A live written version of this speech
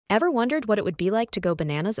Ever wondered what it would be like to go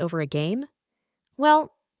bananas over a game?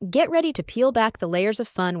 Well, get ready to peel back the layers of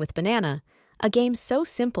fun with Banana, a game so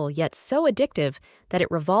simple yet so addictive that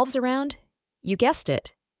it revolves around, you guessed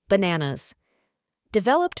it, bananas.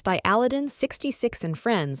 Developed by Aladdin66 and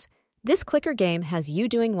Friends, this clicker game has you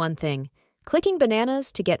doing one thing, clicking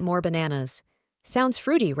bananas to get more bananas. Sounds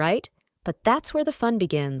fruity, right? But that's where the fun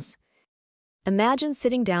begins. Imagine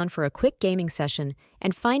sitting down for a quick gaming session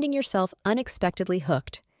and finding yourself unexpectedly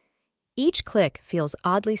hooked. Each click feels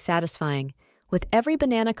oddly satisfying, with every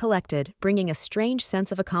banana collected bringing a strange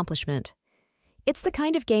sense of accomplishment. It's the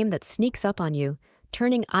kind of game that sneaks up on you,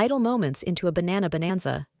 turning idle moments into a banana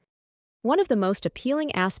bonanza. One of the most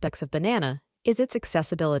appealing aspects of Banana is its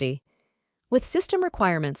accessibility. With system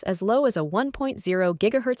requirements as low as a 1.0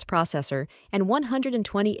 GHz processor and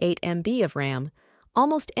 128 MB of RAM,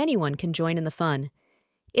 almost anyone can join in the fun.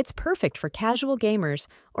 It's perfect for casual gamers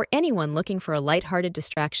or anyone looking for a lighthearted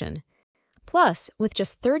distraction. Plus, with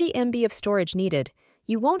just 30 MB of storage needed,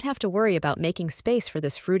 you won't have to worry about making space for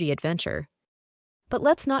this fruity adventure. But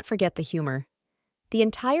let's not forget the humor. The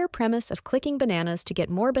entire premise of clicking bananas to get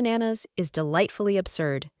more bananas is delightfully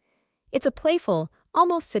absurd. It's a playful,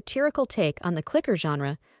 almost satirical take on the clicker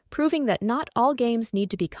genre, proving that not all games need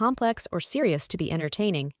to be complex or serious to be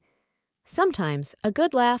entertaining. Sometimes, a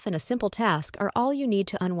good laugh and a simple task are all you need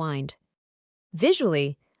to unwind.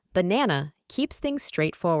 Visually, Banana keeps things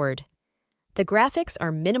straightforward. The graphics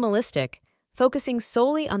are minimalistic, focusing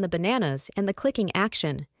solely on the bananas and the clicking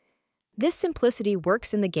action. This simplicity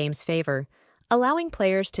works in the game's favor, allowing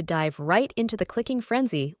players to dive right into the clicking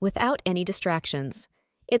frenzy without any distractions.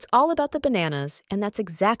 It's all about the bananas, and that's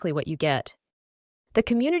exactly what you get. The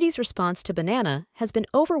community's response to Banana has been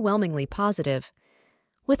overwhelmingly positive.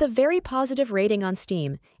 With a very positive rating on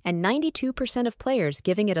Steam and 92% of players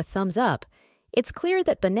giving it a thumbs up, it's clear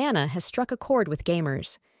that Banana has struck a chord with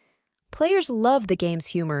gamers. Players love the game's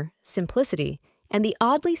humor, simplicity, and the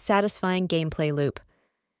oddly satisfying gameplay loop.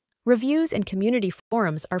 Reviews and community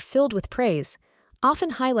forums are filled with praise,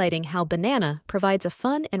 often highlighting how Banana provides a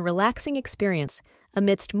fun and relaxing experience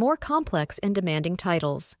amidst more complex and demanding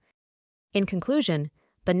titles. In conclusion,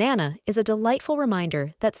 Banana is a delightful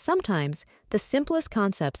reminder that sometimes the simplest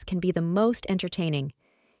concepts can be the most entertaining.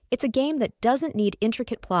 It's a game that doesn't need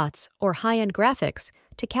intricate plots or high-end graphics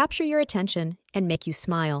to capture your attention and make you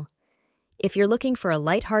smile. If you're looking for a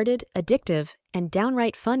lighthearted, addictive, and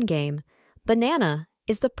downright fun game, Banana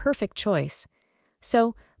is the perfect choice.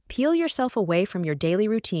 So, peel yourself away from your daily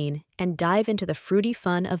routine and dive into the fruity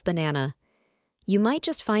fun of Banana. You might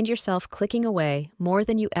just find yourself clicking away more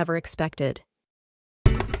than you ever expected.